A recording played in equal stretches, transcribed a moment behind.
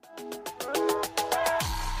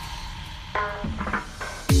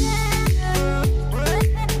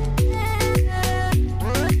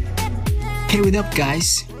Hey, what up,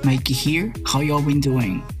 guys? Mikey here. How y'all been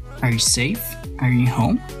doing? Are you safe? Are you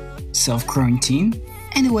home? Self-quarantine?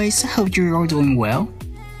 Anyways, I hope you're all doing well.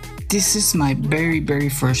 This is my very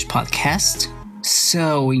first podcast.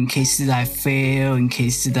 So, in case that I fail, in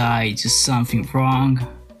case that I do something wrong,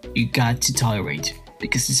 you got to tolerate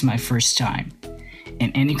because it's my first time.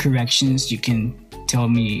 And any corrections, you can tell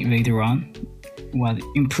me later on what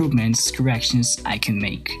improvements, corrections I can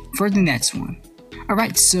make for the next one.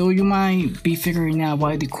 Alright, so you might be figuring out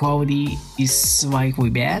why the quality is slightly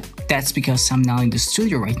bad. That's because I'm not in the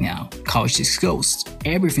studio right now. College is closed.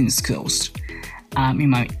 Everything is closed. I'm in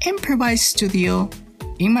my improvised studio,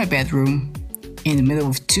 in my bedroom, in the middle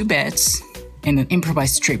of two beds, and an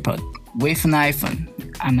improvised tripod with an iPhone.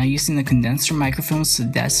 I'm not using a condenser microphone, so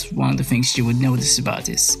that's one of the things you would notice about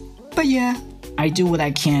this. But yeah, I do what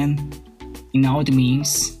I can in all the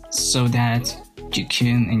means so that you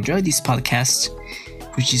can enjoy this podcast,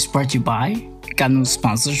 which is brought to you by. Got no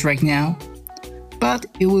sponsors right now, but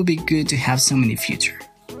it will be good to have some in the future.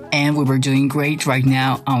 And we were doing great right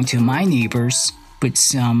now until my neighbors put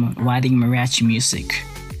some Latin mariachi music.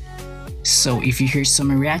 So if you hear some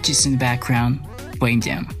mariachis in the background, blame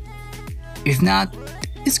them. If not,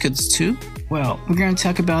 it's good too. Well, we're gonna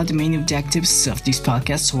talk about the main objectives of this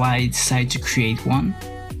podcast, why I decided to create one.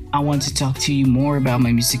 I want to talk to you more about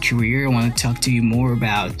my music career. I want to talk to you more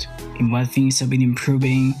about what things I've been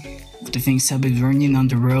improving, the things I've been learning on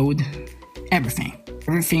the road, everything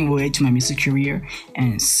related to my music career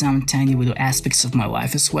and some tiny little aspects of my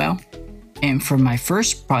life as well. And for my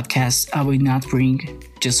first podcast, I will not bring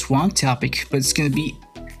just one topic, but it's going to be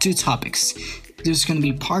two topics. There's going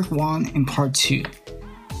to be part 1 and part 2.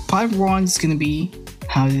 Part 1 is going to be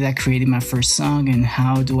how did I create my first song and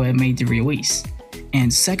how do I make the release. And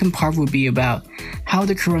the second part will be about how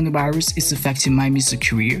the coronavirus is affecting my music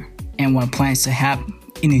career and what plans I have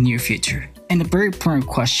in the near future. And a very important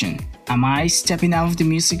question, am I stepping out of the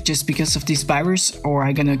music just because of this virus, or am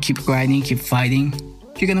I gonna keep grinding, keep fighting?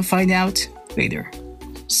 You're gonna find out later.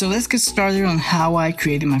 So let's get started on how I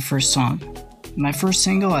created my first song. My first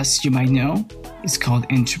single, as you might know, is called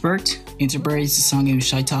Introvert. Introvert is a song in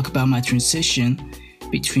which I talk about my transition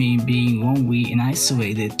between being lonely and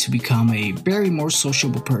isolated to become a very more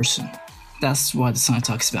sociable person. That's what the song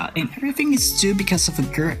talks about. And everything is due because of a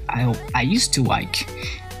girl I used to like,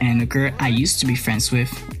 and a girl I used to be friends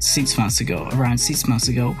with 6 months ago. Around 6 months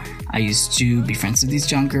ago, I used to be friends with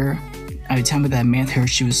this young girl. At the time that I met her,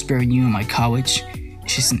 she was very new in my college.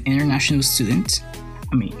 She's an international student.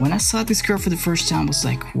 When I saw this girl for the first time, I was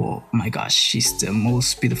like, whoa, my gosh, she's the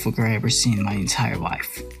most beautiful girl I've ever seen in my entire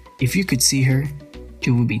life. If you could see her,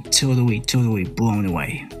 you would be totally blown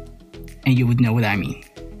away. And you would know what I mean.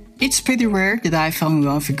 It's pretty rare that I fall in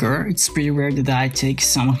love with a girl. It's pretty rare that I take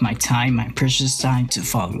some of my time, my precious time, to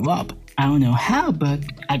fall in love. I don't know how, but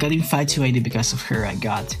I got infatuated because of her. I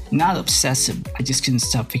got not obsessive. I just couldn't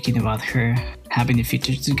stop thinking about her, having the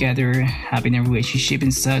future together, having a relationship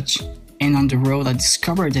and such. And on the road, I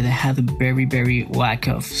discovered that I had a very lack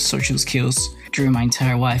of social skills. During my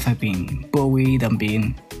entire life, I've been bullied, I'm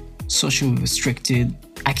being socially restricted.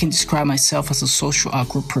 I can describe myself as a social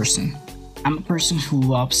awkward person. I'm a person who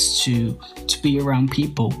loves to be around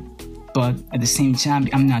people, but at the same time,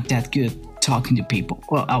 I'm not that good talking to people.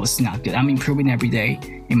 Well, I was not good. I'm improving every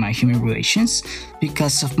day in my human relations.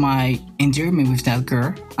 Because of my endearment with that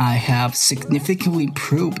girl, I have significantly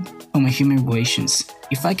improved on my human relations.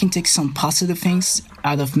 If I can take some positive things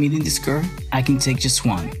out of meeting this girl, I can take just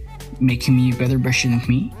one, making me a better version of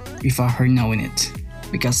me without her knowing it.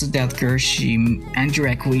 Because of that girl, she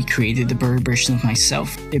indirectly created a better version of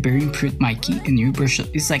myself, a very improved Mikey, a new version.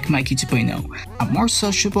 It's like Mikey 2.0. I'm more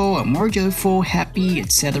sociable, I'm more joyful, happy,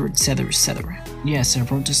 etc. Yes, I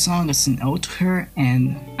wrote the song as an ode to her,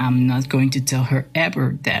 and I'm not going to tell her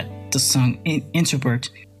ever that the song Introvert,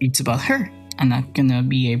 it's about her. I'm not gonna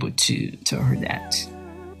be able to tell her that.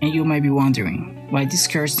 And you might be wondering, why this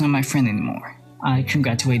girl is not my friend anymore? I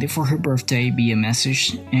congratulated for her birthday via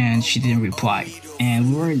message and she didn't reply. And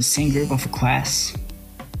we were in the same group of a class.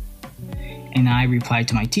 And I replied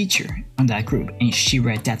to my teacher on that group and she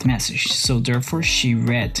read that message. So therefore she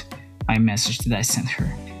read my message that I sent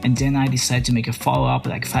her. And then I decided to make a follow-up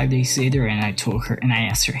like 5 days later and I told her and I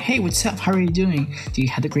asked her, hey, what's up? How are you doing? Do you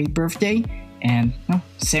have a great birthday? And no,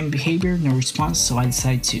 same behavior, no response. So I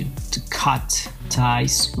decided to cut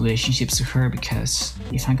ties, relationships with her, because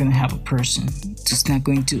if I'm gonna have a person who's not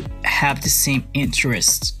going to have the same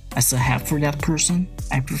interests as I have for that person,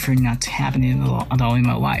 I prefer not to have it at all in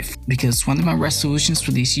my life. Because one of my resolutions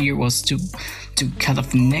for this year was to cut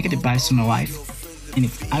off negative vibes in my life. And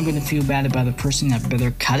if I'm gonna feel bad about a person, I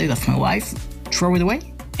better cut it off my life, throw it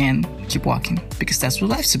away. and keep walking, because that's what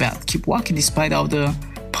life's about. Keep walking despite all the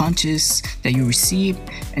punches that you receive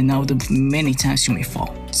and all the many times you may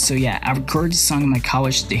fall. So yeah, I recorded this song in my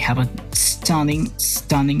college. They have a stunning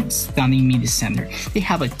media center. They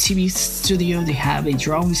have a TV studio, they have a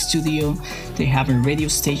drawing studio, they have a radio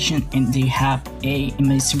station, and they have an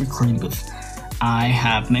amazing recording booth. I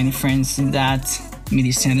have many friends in that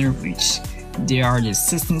media center, which they are the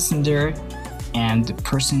assistants in there, and the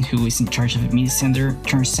person who is in charge of the media center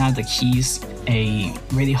turns out that he's a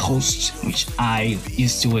radio host, which I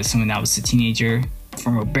used to listen when I was a teenager,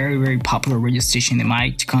 from a very popular radio station in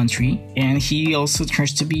my country. And he also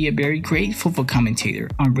turns to be a very great football commentator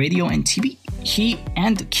on radio and TV. He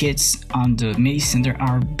and the kids on the media center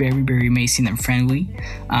are very amazing and friendly.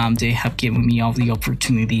 They have given me all the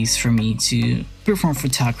opportunities for me to perform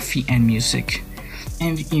photography and music.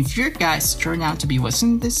 And if you guys turn out to be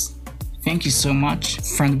listening to this, thank you so much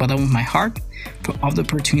from the bottom of my heart for all the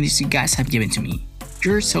opportunities you guys have given to me.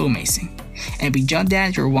 You're so amazing. And beyond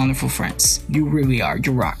that, you're wonderful friends. You really are.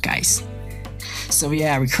 You rock, guys. So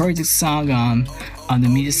yeah, I recorded this song on the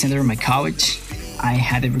media center of my college. I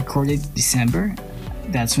had it recorded December.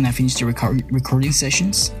 That's when I finished the recording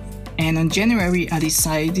sessions. And in January, I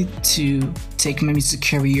decided to take my music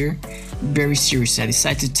career very seriously. I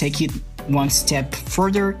decided to take it one step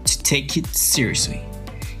further, to take it seriously.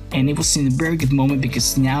 And it was in a very good moment,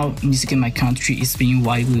 because now music in my country is being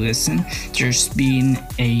widely listened. There's been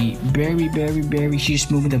a very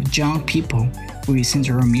huge movement of young people who listen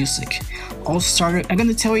to our music. All started, I'm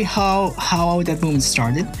gonna tell you how that movement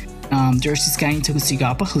started. There's this guy in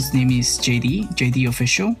Tegucigalpa whose name is JD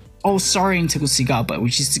Official. All started in Tegucigalpa,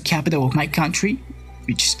 which is the capital of my country,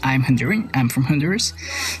 which I'm Honduran. I'm from Honduras.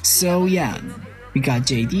 So yeah, we got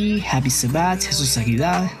JD, Happy Sabat, Jesus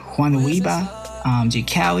Aguilar, Juan Oliva, J.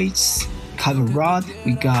 Calix, Carlo Rod,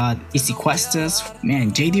 we got Easy Cuestas.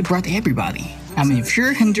 Man, JD brought everybody. I mean, if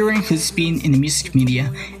you're a Honduran who's been in the music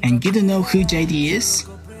media and you don't know who JD is,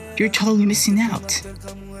 you're totally missing out.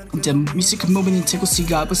 The music movement in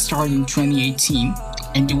Tegucigalpa started in 2018,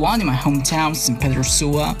 and the one in my hometown, San Pedro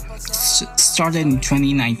Sula, started in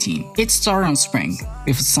 2019. It started on spring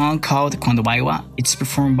with a song called Cuando Baila. It's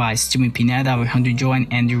performed by Steven Pineda, Alejandro Joe,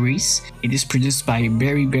 and Andy Reese. It is produced by a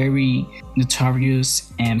very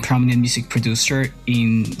notorious and prominent music producer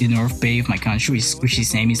in the North Bay of my country, which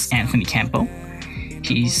his name is Anthony Campo.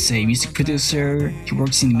 He's a music producer, he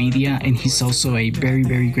works in the media, and he's also a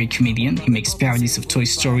very great comedian. He makes parodies of Toy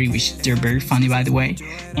Story, which they're very funny, by the way.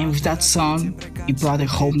 And with that song, it brought a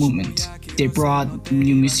whole movement. They brought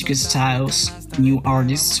new musical styles, new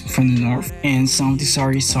artists from the north, and some of these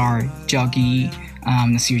artists are Joggy,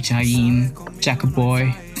 Nasir Chain,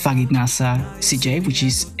 Jacoboy, Fagit Nasa, CJ, which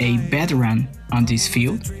is a veteran on this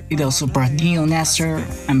field. It also brought Neil Nasser,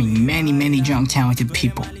 many young talented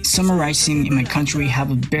people. Summarizing, in my country we have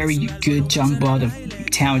a very good young blood of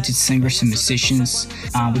talented singers and musicians.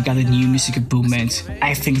 We got a new musical movement.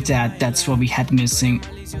 I think that's what we had missing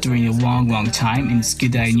during a long time, and it's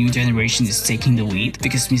good that a new generation is taking the lead,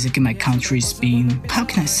 because music in my country is being, how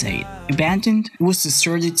can I say it, abandoned. It was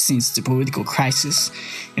deserted since the political crisis,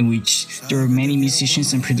 in which there were many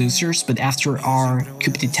musicians and producers, but after our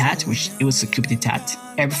coup d'etat, which it was a coup d'etat,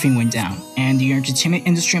 everything went down, and the entertainment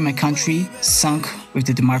industry in my country sunk with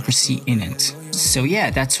the democracy in it. So yeah,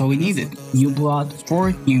 that's what we needed. New blood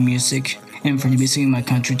for new music, and for the music in my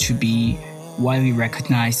country to be widely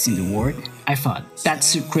recognized in the world. I thought,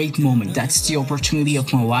 that's a great moment. That's the opportunity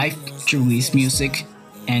of my life to release music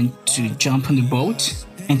and to jump on the boat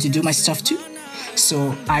and to do my stuff too.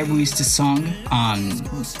 So I released the song on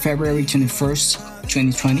February 21st,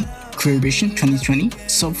 2020, Clear Vision 2020.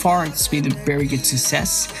 So far, it's been a very good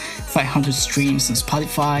success. 500 streams on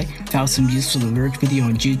Spotify, 1,000 views for the lyric video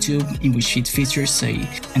on YouTube, in which it features an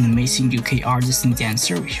amazing UK artist and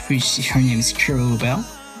dancer, which her name is Kira Lubell.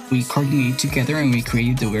 We coordinated together and we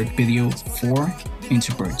created the lyric video for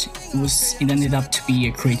Interbird. It ended up to be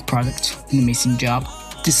a great product, an amazing job.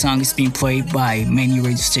 The song is being played by many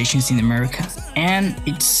radio stations in America, and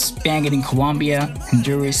it's banging in Colombia,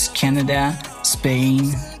 Honduras, Canada,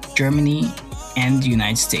 Spain, Germany, and the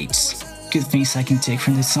United States. Good things I can take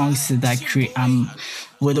from the song is that I'm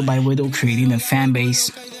little by little creating a fan base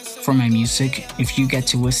for my music. If you get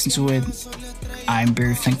to listen to it, I'm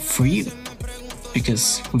very thankful for you.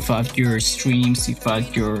 Because without your streams,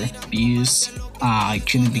 without your views, I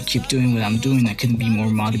couldn't keep doing what I'm doing. I couldn't be more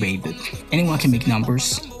motivated. Anyone can make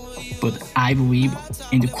numbers, but I believe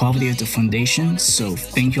in the quality of the foundation. So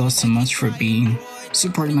thank you all so much for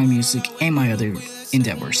supporting my music and my other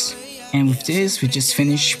endeavors. And with this, we just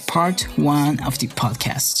finished part 1 of the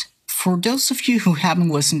podcast. For those of you who haven't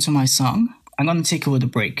listened to my song, I'm gonna take a little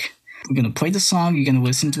break. We're gonna play the song, you're gonna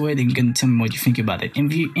listen to it, and you're gonna tell me what you think about it.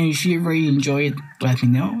 And if you really enjoy it, let me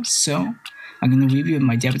know. So, I'm gonna review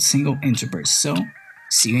my debut single, Introvert. So,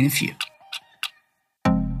 see you in a few.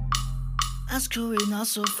 I screw it not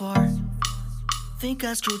so far. Think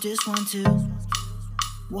I screwed this one too.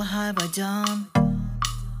 What have I done?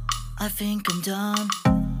 I think I'm done.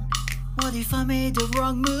 What if I made the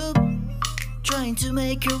wrong move? Trying to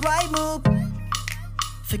make a right move.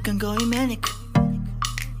 Think I'm going manic.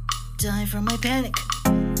 Dying from my panic.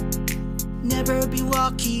 Never be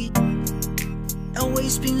lucky.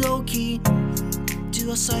 Always be low-key.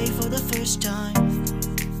 Do a sight for the first time.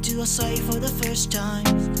 Do a sight for the first time.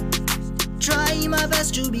 Trying my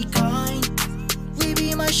best to be kind.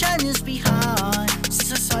 Leaving my shyness behind.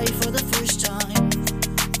 Since I sight for the first time.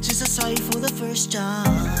 Since I sight for the first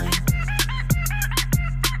time.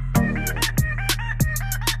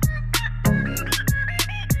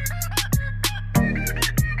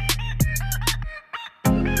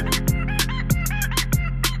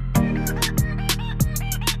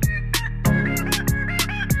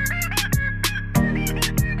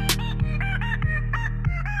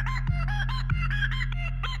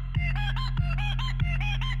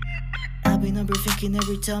 I've been overthinking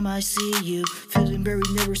every time I see you. Feeling very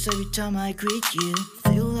nervous every time I greet you.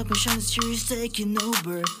 Feel like my shine is taking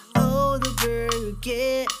over. Oh, the bird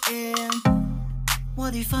again.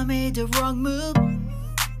 What if I made the wrong move?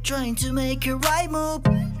 Trying to make a right move.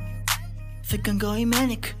 Think I'm going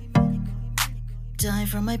manic. Dying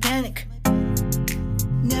from my panic.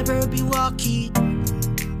 Never be lucky.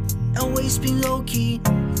 Always be low-key.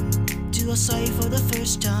 Do a sight for the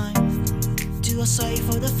first time. Do a sight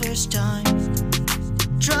for the first time.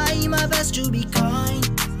 Trying my best to be kind.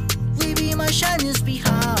 Leaving my shyness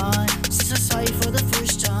behind. Since I sight for the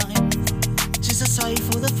first time. Since I sight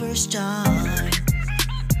for the first time.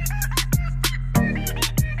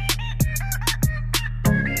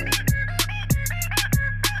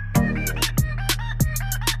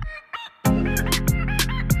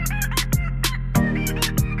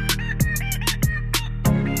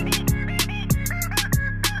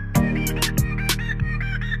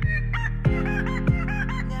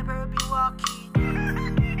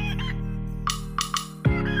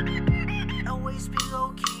 Always be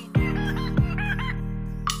low-key.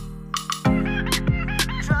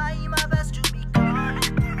 Trying my best to be kind.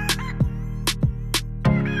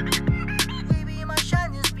 Leaving my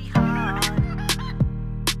shyness behind.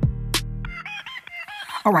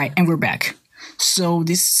 Alright, and we're back. So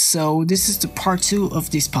this is the part 2 of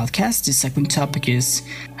this podcast. The second topic is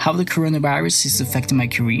how the coronavirus is affecting my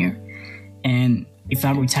career and if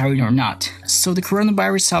I'm retiring or not. So the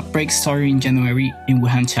coronavirus outbreak started in January in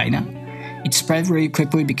Wuhan, China. It spread really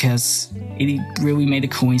quickly because it really made a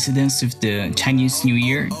coincidence with the Chinese New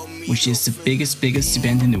Year, which is the biggest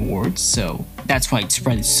event in the world, so that's why it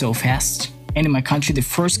spread so fast. And in my country, the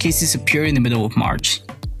first cases appeared in the middle of March.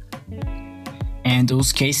 And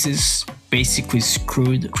those cases basically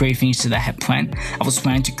screwed great things that I had planned. I was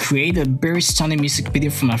planning to create a very stunning music video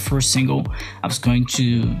for my first single. I was going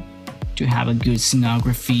to have a good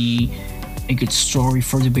scenography, a good story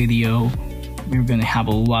for the video. We were gonna have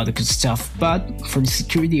a lot of good stuff, but for the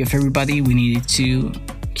security of everybody, we needed to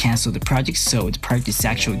cancel the project, so the project is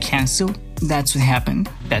actually canceled. That's what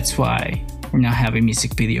happened. That's why we're not having a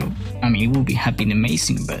music video. I mean, it will have been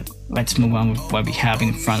amazing, but let's move on with what we have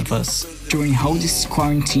in front of us. During all this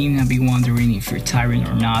quarantine, I've been wondering if you're retiring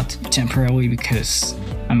or not temporarily because,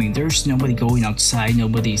 I mean, there's nobody going outside,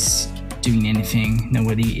 nobody's doing anything,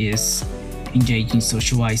 nobody is engaging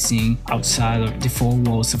socializing outside of the four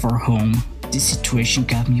walls of our home. This situation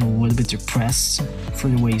got me a little bit depressed for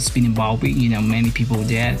the way it's been evolving. You know, many people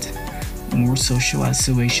dead, more social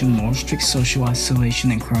isolation, more strict social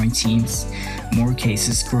isolation and quarantines, more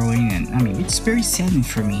cases growing, and I mean, it's very saddening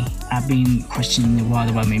for me. I've been questioning a lot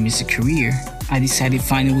about my music career. I decided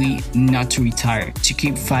finally not to retire, to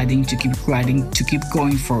keep fighting, to keep writing, to keep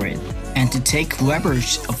going for it, and to take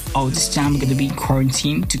leverage of all this time I'm gonna be in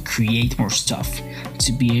quarantine to create more stuff,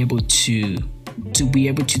 to be able to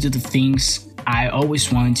do the things I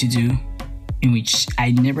always wanted to do, in which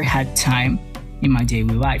I never had time in my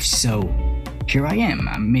daily life. So here I am.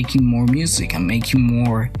 I'm making more music. I'm making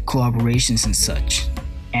more collaborations and such.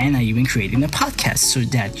 And I even created a podcast so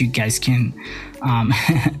that you guys can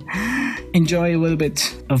enjoy a little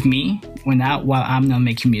bit of me while I'm not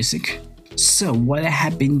making music. So what I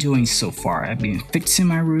have been doing so far, I've been fixing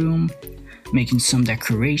my room, making some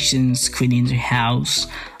decorations, cleaning the house,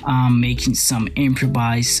 making some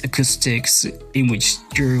improvised acoustics in which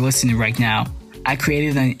you're listening right now. I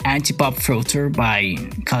created an anti-bob filter by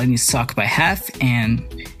cutting the sock by half and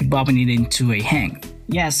bobbing it into a hang.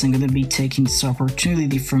 Yes, I'm gonna be taking this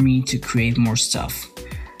opportunity for me to create more stuff.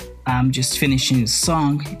 I'm just finishing a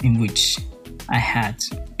song in which I had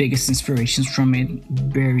biggest inspirations from it.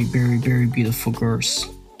 Very, very, very beautiful girls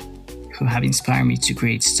who have inspired me to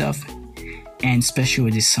create stuff, and especially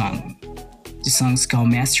with this song. The song is called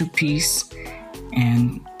Masterpiece,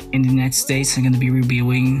 and in the next days I'm gonna be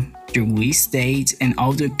revealing the release date and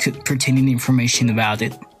all the pertaining information about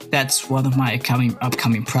it. That's one of my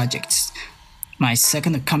upcoming projects. My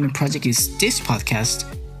second upcoming project is this podcast.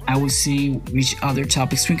 I will see which other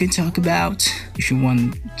topics we can talk about. If you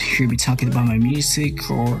want to hear me talking about my music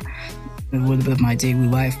or a little bit of my daily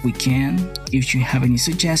life, we can. If you have any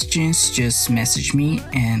suggestions, just message me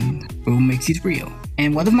and we'll make it real.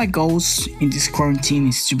 And one of my goals in this quarantine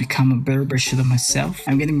is to become a better version of myself.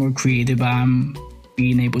 I'm getting more creative. I'm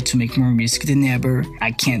being able to make more music than ever.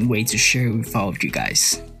 I can't wait to share it with all of you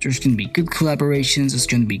guys. There's gonna be good collaborations, there's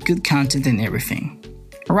gonna be good content and everything.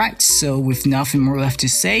 Alright, so with nothing more left to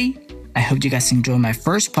say, I hope you guys enjoy my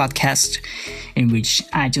first podcast, in which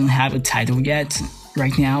I don't have a title yet.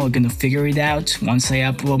 Right now, I'm gonna figure it out once I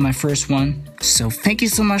upload my first one. So thank you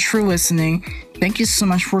so much for listening. Thank you so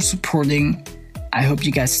much for supporting. I hope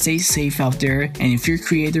you guys stay safe out there, and if you're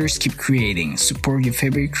creators, keep creating. Support your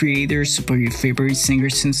favorite creators, support your favorite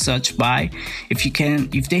singers and such. If you can,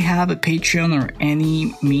 if they have a Patreon or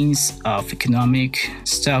any means of economic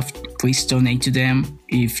stuff, please donate to them.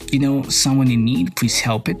 If you know someone in need, please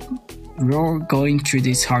help it. We're all going through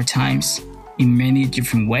these hard times in many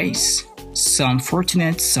different ways. Some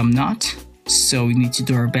fortunate, some not. So we need to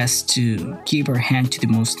do our best to give our hand to the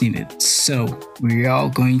most needed. So we're all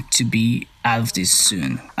going to be out of this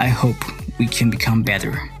soon. I hope we can become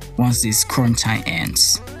better once this quarantine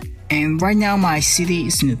ends. And right now my city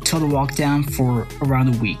is in a total lockdown for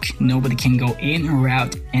around a week. Nobody can go in or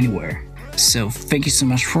out anywhere. So thank you so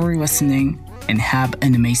much for listening and have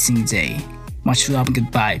an amazing day. Much love and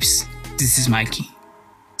good vibes. This is Mikey.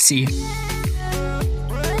 See you.